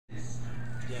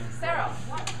Sarah,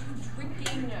 what are you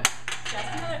drinking? Just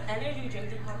another energy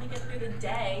drink to help me get through the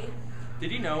day.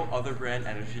 Did you know other brand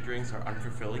energy drinks are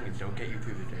unfulfilling and don't get you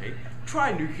through the day?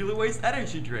 Try Nuclear Waste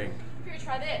Energy Drink. Here,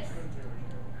 try this.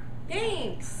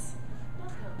 Thanks.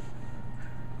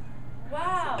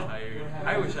 Wow.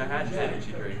 I wish I had an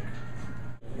energy drink.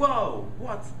 Whoa,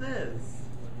 what's this?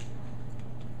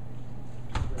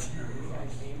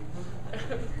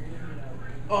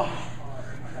 Oh,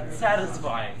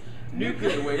 satisfying.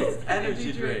 Nuclear Waste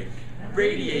Energy Drink.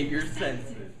 Radiate your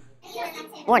senses.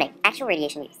 Warning, actual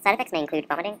radiation use. Side effects may include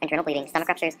vomiting, internal bleeding, stomach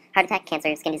ruptures, heart attack,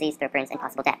 cancer, skin disease, throat burns, and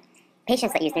possible death.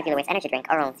 Patients that use nuclear waste energy drink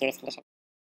are all in serious condition.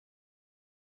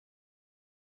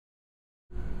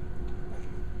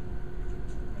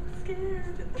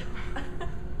 Scared.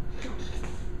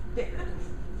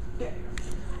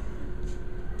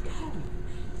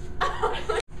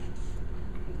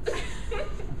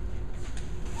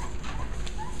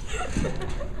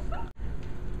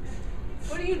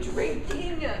 What are you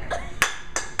drinking?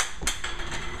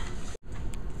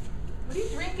 What are you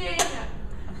drinking?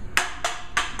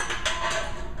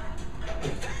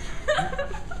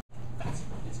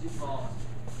 It's your fault.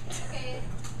 Okay.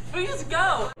 We just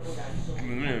go.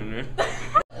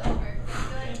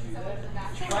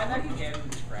 Try that again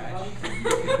from scratch.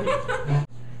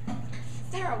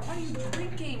 Sarah, what are you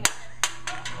drinking?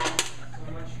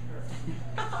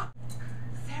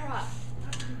 Sarah,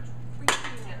 what are you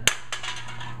drinking?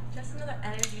 Just another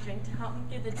energy drink to help me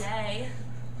through the day.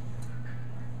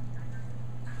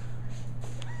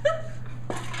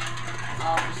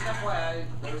 Just FYI,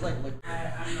 there's like liquid.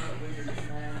 I'm not a wizard,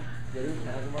 man.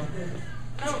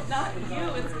 No, not you,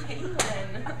 it's Caitlin.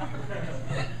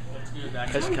 Let's do it back.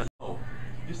 Oh,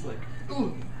 just like,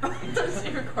 ooh. She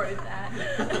recorded that.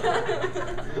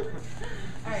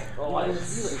 Alright. Oh, why did you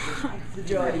like this?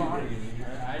 Joey.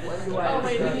 Oh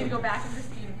wait, we need to go back and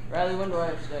Christine. Riley, when do I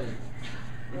have to study?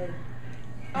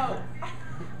 Oh.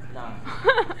 Nah.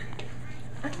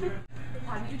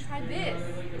 Why don't you try this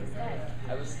instead?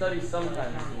 I will study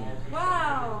sometimes.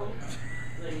 Wow.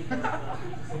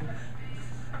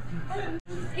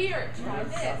 Here, try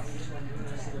this.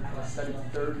 I studied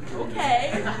third grade.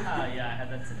 Okay. Yeah, I had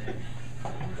that today.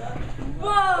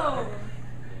 Whoa.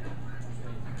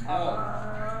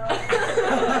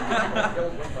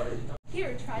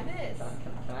 Here, try this.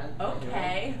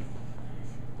 Okay.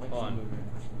 On.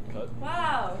 Cut.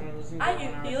 Wow. I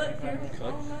can feel it here.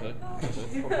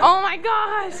 Oh my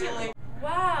gosh!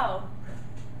 Wow.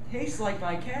 Tastes like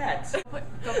my cat.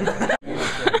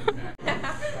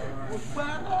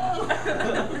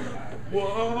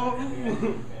 Whoa.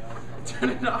 Turn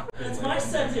it off. It's my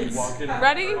sentence.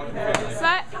 Ready?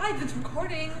 Set? Guys, it's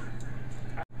recording.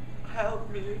 Help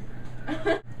me.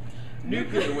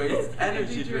 Nuclear Waste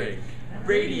Energy Drink.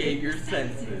 Radiate your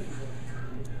senses.